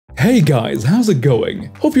Hey guys, how's it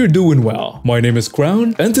going? Hope you're doing well. My name is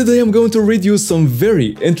Crown, and today I'm going to read you some very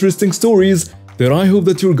interesting stories that I hope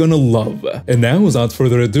that you're gonna love. And now, without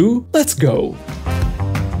further ado, let's go!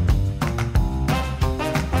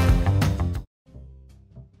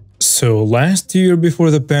 So last year,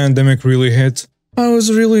 before the pandemic really hit, I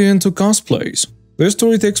was really into cosplays. This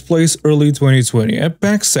story takes place early 2020 at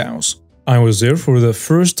Pax's house. I was there for the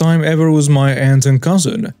first time ever with my aunt and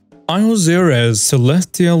cousin. I was there as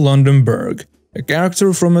Celestia Lundenberg, a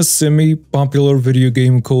character from a semi-popular video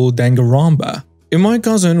game called Danganronpa. And my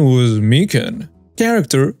cousin was Mikan,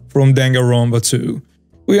 character from Danganronpa 2.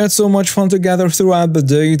 We had so much fun together throughout the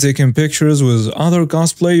day, taking pictures with other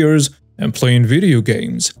cosplayers and playing video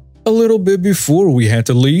games. A little bit before we had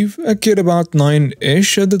to leave, a kid about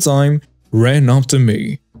 9-ish at the time ran up to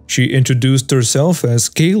me. She introduced herself as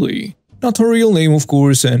Kaylee, not her real name of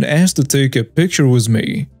course, and asked to take a picture with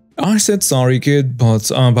me. I said sorry kid,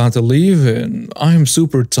 but I'm about to leave and I'm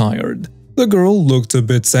super tired. The girl looked a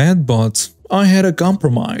bit sad, but I had a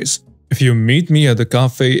compromise. If you meet me at the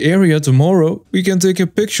cafe area tomorrow, we can take a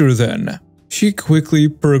picture then. She quickly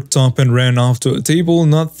perked up and ran off to a table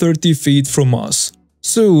not 30 feet from us.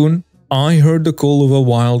 Soon, I heard the call of a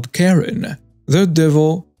wild Karen. The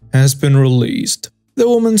devil has been released. The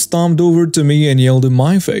woman stomped over to me and yelled in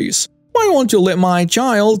my face, "Why won't you let my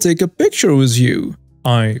child take a picture with you?"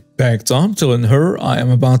 I backed up, telling her I am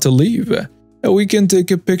about to leave, and we can take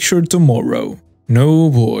a picture tomorrow. No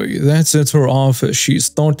boy, that set her off as she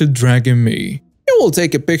started dragging me. "You will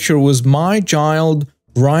take a picture with my child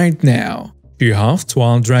right now." She huffed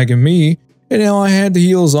while dragging me, and now I had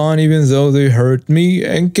heels on even though they hurt me,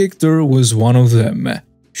 and kicked her was one of them.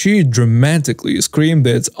 She dramatically screamed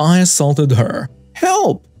that I assaulted her.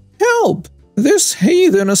 "Help! Help! This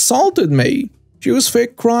heathen assaulted me!" She was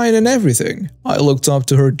fake crying and everything. I looked up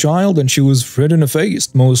to her child and she was red in the face,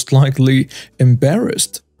 most likely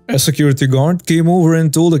embarrassed. A security guard came over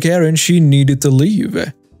and told the Karen she needed to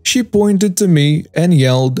leave. She pointed to me and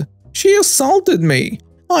yelled, "She assaulted me!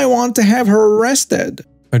 I want to have her arrested!"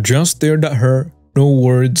 I just stared at her, no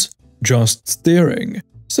words, just staring.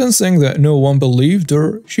 Sensing that no one believed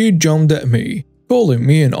her, she jumped at me, calling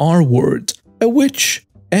me an R-word, a witch,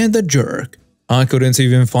 and a jerk. I couldn't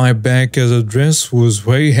even fight back as the dress was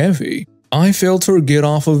way heavy. I felt her get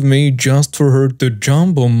off of me just for her to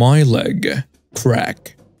jump on my leg.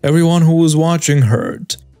 Crack. Everyone who was watching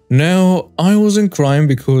heard. Now, I wasn't crying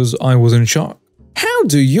because I was in shock. "How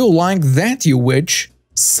do you like that, you witch?"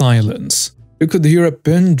 Silence. You could hear a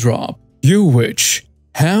pin drop. "You witch!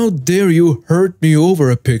 How dare you hurt me over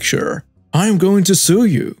a picture? I'm going to sue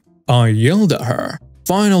you!" I yelled at her.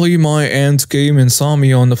 Finally, my aunt came and saw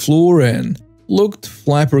me on the floor and looked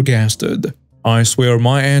flabbergasted. I swear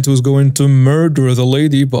my aunt was going to murder the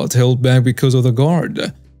lady but held back because of the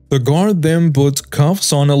guard. The guard then put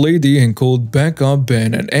cuffs on a lady and called backup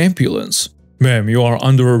and an ambulance. "Ma'am, you are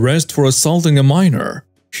under arrest for assaulting a minor,"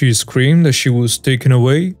 she screamed as she was taken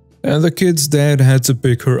away, and the kid's dad had to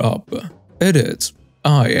pick her up. Edit.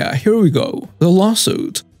 Ah yeah, here we go. The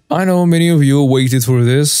lawsuit. I know many of you waited for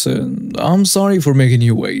this, and I'm sorry for making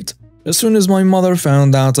you wait. As soon as my mother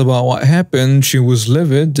found out about what happened, she was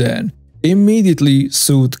livid and immediately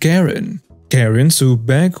sued Karen. Karen sued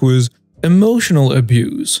back with emotional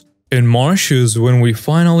abuse. In March is when we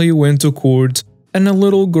finally went to court, and a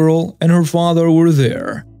little girl and her father were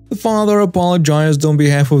there. The father apologized on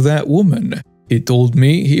behalf of that woman. He told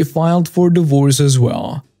me he filed for divorce as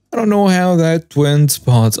well. I don't know how that went,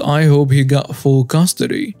 but I hope he got full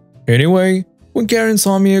custody. Anyway, when Karen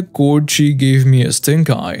saw me at court, she gave me a stink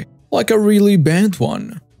eye, like a really bad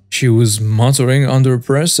one. She was muttering under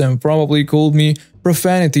press and probably called me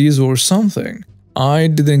profanities or something. I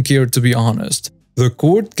didn't care, to be honest. The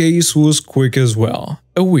court case was quick as well,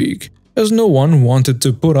 a week, as no one wanted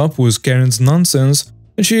to put up with Karen's nonsense,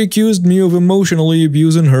 and she accused me of emotionally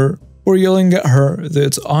abusing her for yelling at her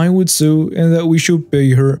that I would sue and that we should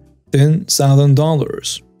pay her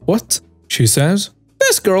 $10,000. What? She says,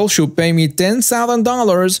 "This girl should pay me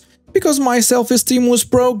 $10,000 because my self-esteem was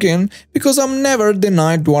broken because I'm never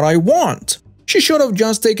denied what I want. She should have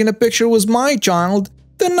just taken a picture with my child,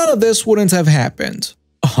 then none of this wouldn't have happened."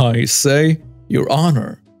 I say, "Your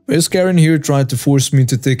Honor, Miss Karen here tried to force me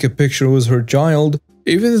to take a picture with her child,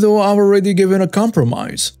 even though I've already given a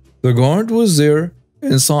compromise. The guard was there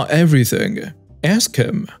and saw everything. Ask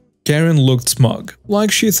him." Karen looked smug,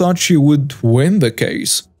 like she thought she would win the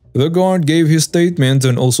case. The guard gave his statement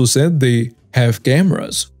and also said they have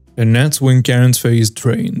cameras. And that's when Karen's face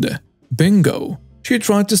drained. Bingo. She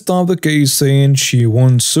tried to stop the case, saying she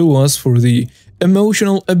won't sue us for the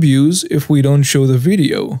emotional abuse if we don't show the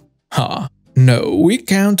video. Ha. No, we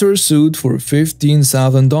countersued for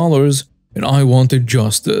 $15,000 and I wanted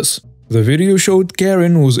justice. The video showed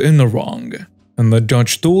Karen was in the wrong, and the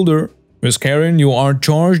judge told her, Miss Karen, you are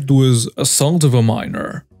charged with assault of a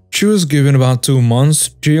minor. She was given about 2 months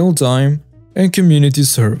jail time and community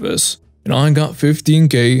service, and I got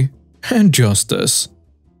 $15K and justice.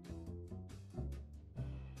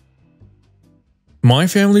 My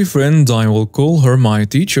family friend, I will call her my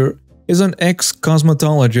teacher, is an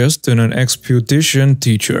ex-cosmetologist and an ex-beautician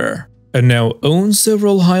teacher, and now owns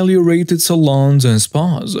several highly rated salons and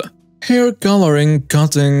spas. Hair coloring,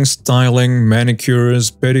 cutting, styling,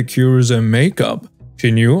 manicures, pedicures, and makeup.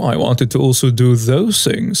 She knew I wanted to also do those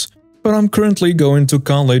things, but I'm currently going to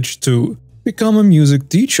college to become a music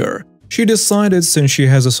teacher. She decided since she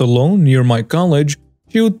has a salon near my college,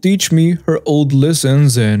 she would teach me her old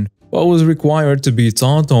lessons and what was required to be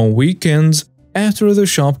taught on weekends after the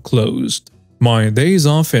shop closed. My days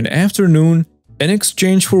off in afternoon in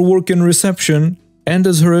exchange for work in reception and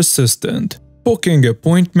as her assistant, booking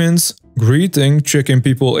appointments, greeting, checking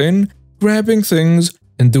people in, grabbing things,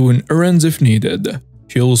 and doing errands if needed.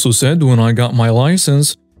 She also said when I got my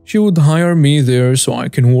license, she would hire me there so I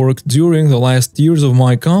can work during the last years of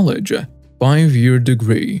my college, 5-year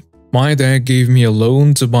degree. My dad gave me a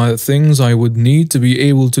loan to buy the things I would need to be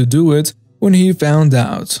able to do it when he found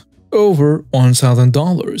out, over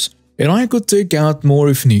 $1,000, and I could take out more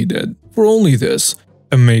if needed, for only this,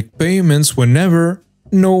 and make payments whenever,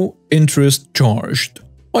 no interest charged.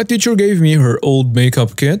 My teacher gave me her old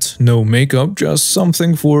makeup kit, no makeup, just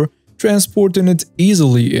something for transporting it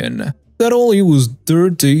easily in, that only was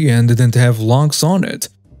dirty and didn't have locks on it,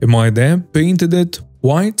 and my dad painted it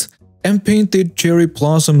white and painted cherry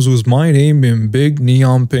blossoms with my name in big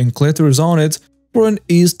neon pink letters on it for an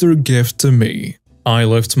Easter gift to me. I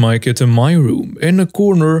left my kit in my room, in a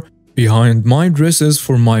corner, behind my dresses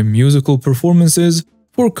for my musical performances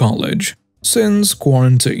for college, since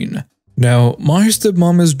quarantine. Now, my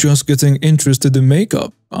stepmom is just getting interested in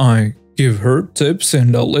makeup. I give her tips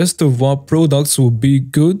and a list of what products will be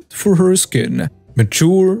good for her skin.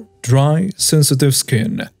 Mature, dry, sensitive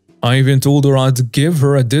skin. I even told her I'd give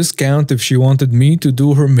her a discount if she wanted me to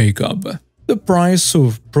do her makeup. The price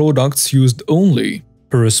of products used only.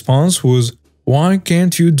 Her response was, why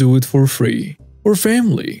can't you do it for free? For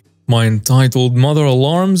family. My entitled mother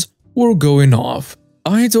alarms were going off.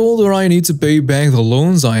 I told her I need to pay back the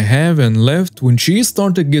loans I have and left when she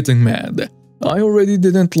started getting mad. I already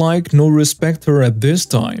didn't like nor respect her at this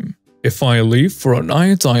time. If I leave for a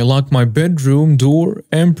night, I lock my bedroom door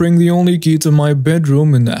and bring the only key to my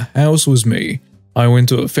bedroom in the house with me. I went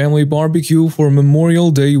to a family barbecue for Memorial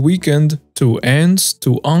Day weekend, 2 aunts,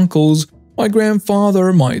 2 uncles, my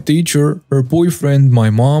grandfather, my teacher, her boyfriend, my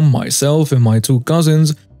mom, myself, and my 2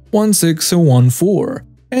 cousins, 1-6 and 1-4,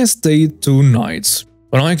 and stayed 2 nights.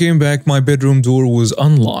 When I came back, my bedroom door was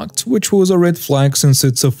unlocked, which was a red flag since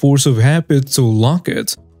it's a force of habit to lock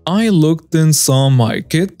it. I looked and saw my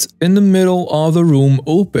kit in the middle of the room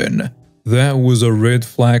open. That was a red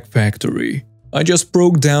flag factory. I just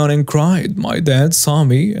broke down and cried. My dad saw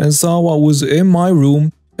me and saw what was in my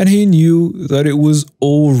room, and he knew that it was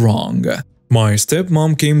all wrong. My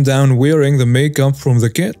stepmom came down wearing the makeup from the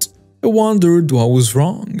kit. I wondered what was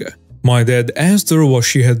wrong. My dad asked her what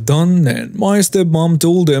she had done, and my stepmom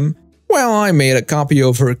told him, well, I made a copy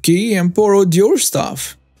of her key and borrowed your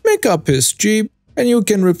stuff. Makeup is cheap, and you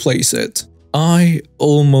can replace it. I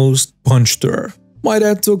almost punched her. My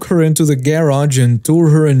dad took her into the garage and tore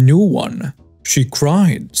her a new one. She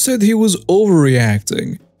cried, said he was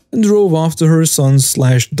overreacting, and drove off to her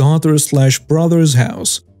son/daughter/brother's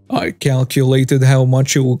house. I calculated how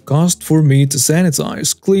much it would cost for me to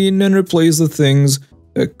sanitize, clean, and replace the things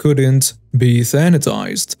that couldn't be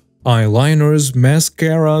sanitized. Eyeliners,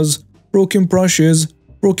 mascaras, broken brushes,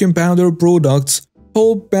 broken powder products,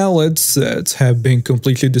 whole pallets that have been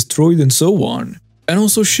completely destroyed and so on. And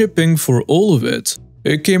also shipping for all of it.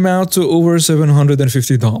 It came out to over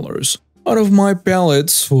 $750. Out of my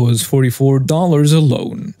pallets was $44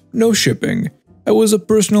 alone. No shipping. It was a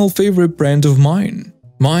personal favorite brand of mine.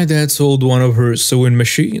 My dad sold one of her sewing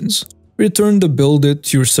machines, returned the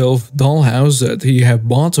build-it-yourself dollhouse that he had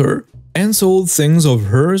bought her, and sold things of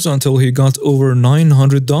hers until he got over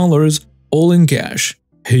 $900 all in cash.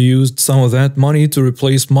 He used some of that money to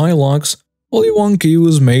replace my locks. Only one key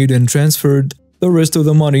was made and transferred the rest of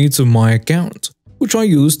the money to my account, which I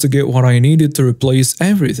used to get what I needed to replace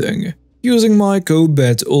everything, using my code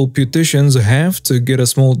that all beauticians have to get a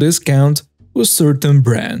small discount with certain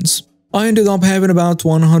brands. I ended up having about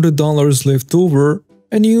 $100 left over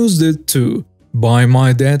and used it to buy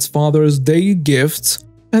my dad's Father's Day gifts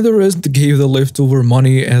and the rest gave the leftover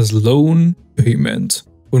money as loan payment.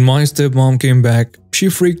 When my stepmom came back, she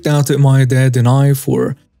freaked out at my dad and I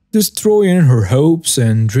for destroying her hopes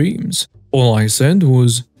and dreams. All I said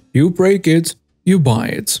was, "You break it, you buy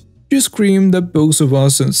it." She screamed at both of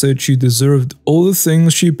us and said she deserved all the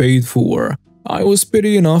things she paid for. I was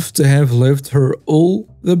petty enough to have left her all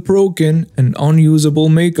the broken and unusable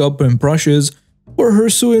makeup and brushes where her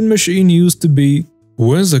sewing machine used to be,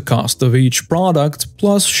 with the cost of each product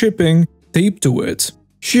plus shipping taped to it.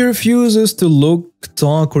 She refuses to look,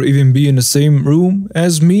 talk, or even be in the same room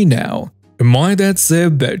as me now. My dad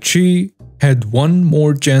said that she had one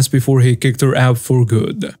more chance before he kicked her out for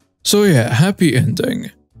good. So yeah, happy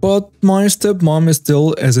ending. But my stepmom is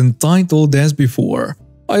still as entitled as before.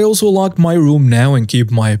 I also lock my room now and keep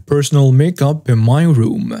my personal makeup in my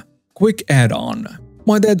room. Quick add-on.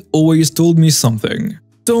 My dad always told me something.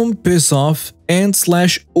 Don't piss off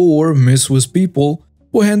and/or mess with people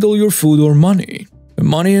who handle your food or money.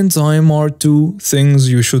 Money and time are two things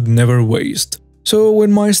you should never waste. So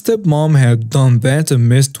when my stepmom had done that and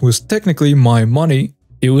messed with technically my money,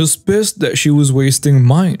 he was pissed that she was wasting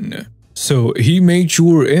mine. So he made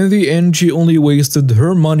sure in the end she only wasted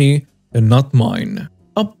her money and not mine.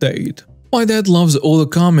 Update. My dad loves all the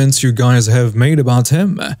comments you guys have made about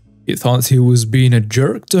him. He thought he was being a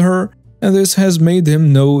jerk to her, and this has made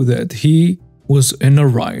him know that he was in the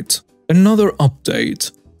right. Another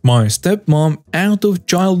update. My stepmom, out of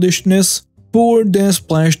childishness, poured and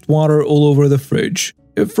splashed water all over the fridge.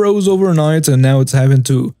 It froze overnight and now it's having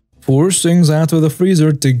to force things out of the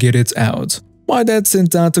freezer to get it out. My dad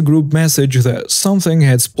sent out a group message that something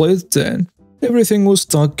had split and everything was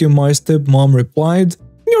stuck, and my stepmom replied,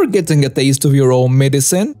 "You're getting a taste of your own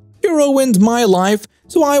medicine. You ruined my life,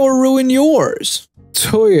 so I will ruin yours."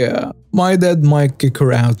 So yeah, my dad might kick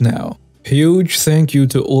her out now. Huge thank you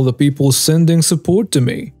to all the people sending support to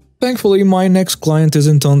me. Thankfully, my next client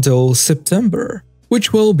isn't until September,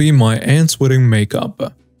 which will be my aunt's wedding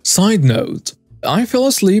makeup. Side note, I fell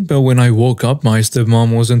asleep, but when I woke up my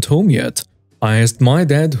stepmom wasn't home yet. I asked my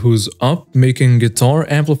dad, who's up making guitar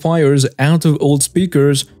amplifiers out of old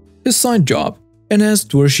speakers, his side job, and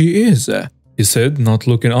asked where she is. He said, not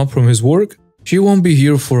looking up from his work, she won't be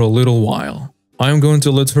here for a little while. I'm going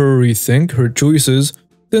to let her rethink her choices,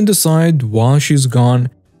 then decide while she's gone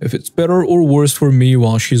if it's better or worse for me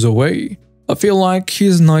while she's away. I feel like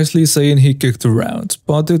he's nicely saying he kicked her out,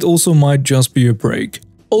 but it also might just be a break.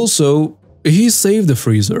 Also, he saved the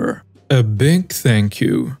freezer. A big thank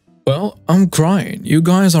you. Well, I'm crying. You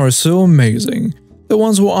guys are so amazing. The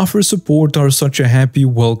ones who offer support are such a happy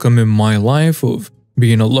welcome in my life of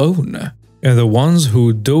being alone. And the ones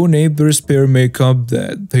who donate their spare makeup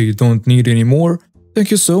that they don't need anymore,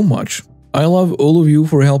 thank you so much. I love all of you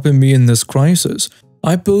for helping me in this crisis.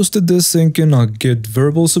 I posted this thinking I'd get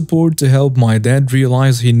verbal support to help my dad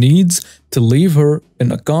realize he needs to leave her in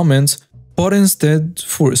the comments, but instead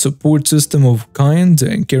for a support system of kind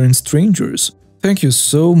and caring strangers. Thank you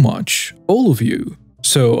so much, all of you.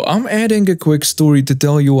 So I'm adding a quick story to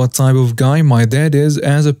tell you what type of guy my dad is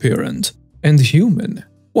as a parent and human.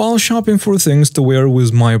 While shopping for things to wear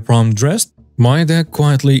with my prom dress, my dad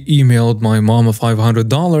quietly emailed my mom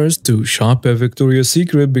 $500 to shop at Victoria's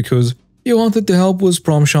Secret because he wanted to help with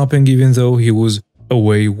prom shopping even though he was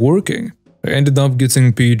away working. I ended up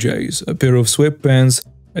getting PJs, a pair of sweatpants,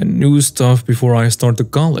 and new stuff before I started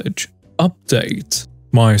college. Update.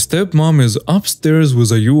 My stepmom is upstairs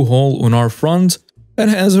with a U-Haul on our front and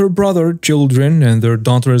has her brother, children, and their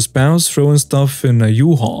daughter's spouse throwing stuff in a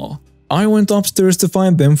U-Haul. I went upstairs to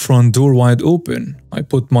find them front door wide open. I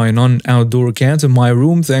put my non-outdoor cat in my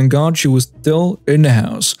room, thank God she was still in the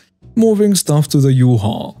house, moving stuff to the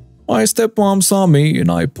U-Haul. My stepmom saw me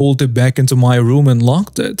and I pulled it back into my room and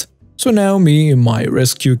locked it. So now me and my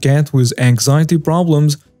rescue cat with anxiety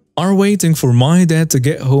problems are waiting for my dad to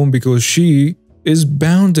get home because she is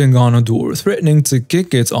pounding on a door, threatening to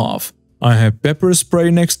kick it off. I have pepper spray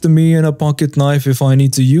next to me and a pocket knife if I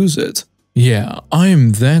need to use it. Yeah,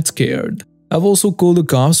 I'm that scared. I've also called the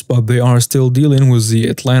cops, but they are still dealing with the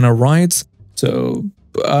Atlanta riots, so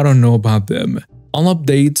I don't know about them. I'll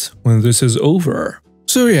update when this is over.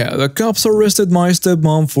 So yeah, the cops arrested my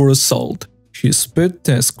stepmom for assault. She spit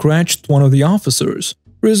and scratched one of the officers,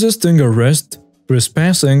 resisting arrest,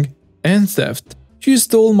 trespassing, and theft. She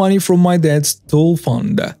stole money from my dad's toll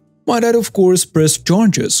fund. My dad of course pressed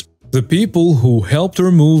charges. The people who helped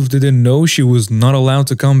her move didn't know she was not allowed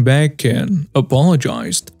to come back and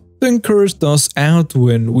apologized, then cursed us out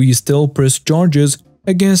when we still pressed charges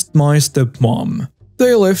against my stepmom.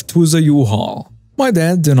 They left with a U-Haul. My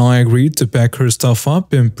dad and I agreed to pack her stuff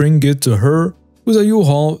up and bring it to her with a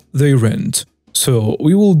U-Haul they rent. So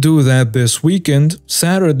we will do that this weekend,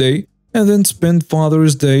 Saturday, and then spend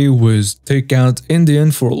Father's Day with takeout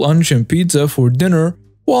Indian for lunch and pizza for dinner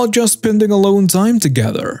while just spending alone time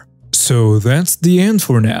together. So that's the end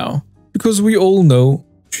for now, because we all know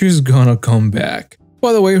she's gonna come back.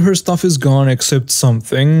 By the way, her stuff is gone except some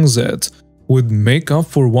things that would make up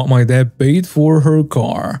for what my dad paid for her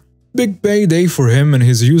car. Big payday for him, and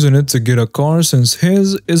he's using it to get a car since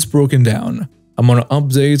his is broken down. I'm gonna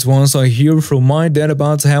update once I hear from my dad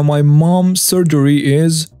about how my mom's surgery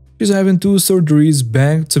is. She's having 2 surgeries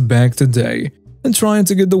back to back today and trying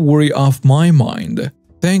to get the worry off my mind.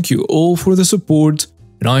 Thank you all for the support,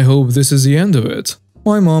 and I hope this is the end of it.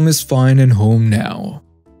 My mom is fine and home now.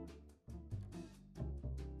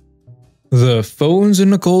 The phones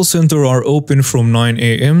in the call center are open from 9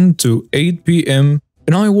 a.m. to 8 p.m.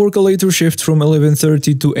 and I work a later shift from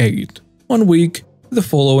 11:30 to 8. One week, the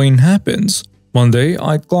following happens. Monday,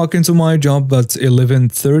 I clock into my job at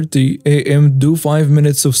 11:30 a.m., do 5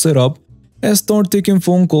 minutes of setup, and start taking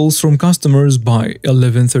phone calls from customers by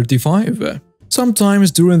 11:35.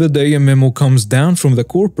 Sometimes during the day a memo comes down from the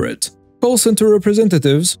corporate. Call center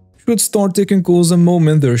representatives should start taking calls the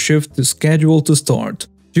moment their shift is scheduled to start.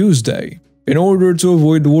 Tuesday. In order to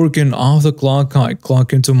avoid working off the clock, I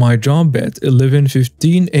clock into my job at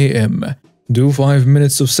 11:15 a.m., do 5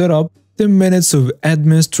 minutes of setup, 10 minutes of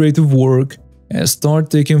administrative work, and start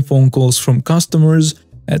taking phone calls from customers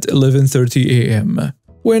at 11:30 a.m.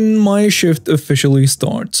 When my shift officially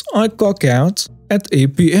starts, I clock out at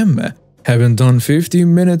 8 p.m., having done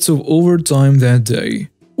 15 minutes of overtime that day.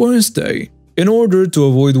 Wednesday. In order to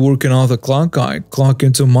avoid working off the clock, I clock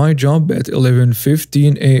into my job at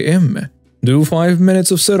 11:15 a.m., do 5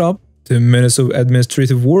 minutes of setup, 10 minutes of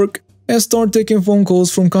administrative work, and start taking phone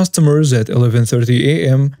calls from customers at 11:30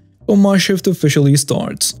 a.m. when my shift officially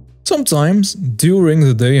starts. Sometimes, during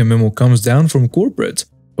the day a memo comes down from corporate.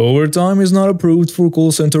 Overtime is not approved for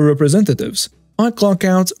call center representatives. I clock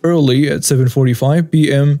out early at 7:45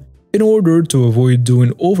 p.m. in order to avoid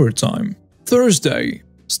doing overtime. Thursday.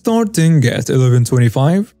 Starting at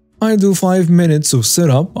 11:25, I do 5 minutes of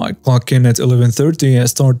setup, I clock in at 11:30 and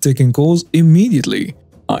start taking calls immediately.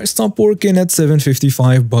 I stop working at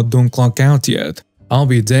 7:55 but don't clock out yet. I'll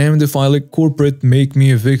be damned if I let corporate make me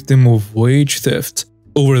a victim of wage theft.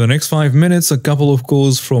 Over the next 5 minutes, a couple of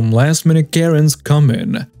calls from last-minute Karens come in.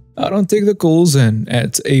 I don't take the calls and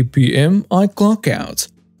at 8 p.m. I clock out.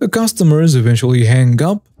 The customers eventually hang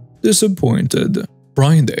up, disappointed.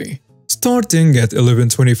 Friday. Starting at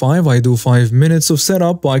 11:25, I do 5 minutes of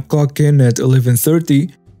setup, I clock in at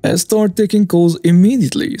 11:30 and start taking calls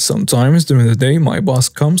immediately. Sometimes during the day, my boss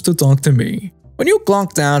comes to talk to me. When you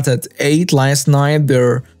clocked out at 8 last night,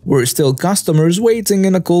 there were still customers waiting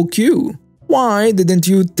in a call queue. Why didn't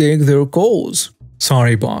you take their calls?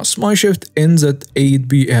 Sorry boss, my shift ends at 8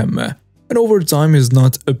 p.m. and overtime is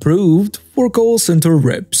not approved for call center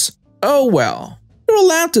reps. Oh well, you're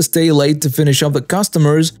allowed to stay late to finish up the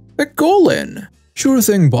customers that call in. Sure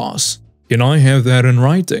thing boss. Can I have that in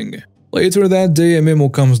writing? Later that day a memo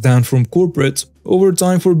comes down from corporate.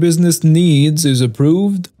 Overtime for business needs is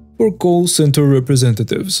approved for call center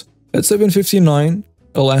representatives. At 7:59,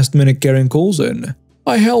 a last-minute Karen calls in.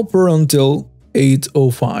 I help her until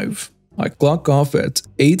 8:05. I clock off at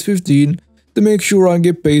 8:15 to make sure I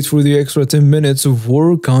get paid for the extra 10 minutes of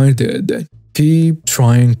work I did. Keep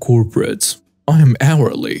trying corporate. I am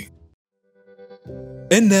hourly.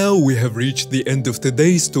 And now we have reached the end of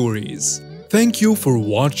today's stories. Thank you for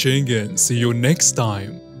watching and see you next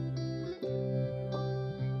time.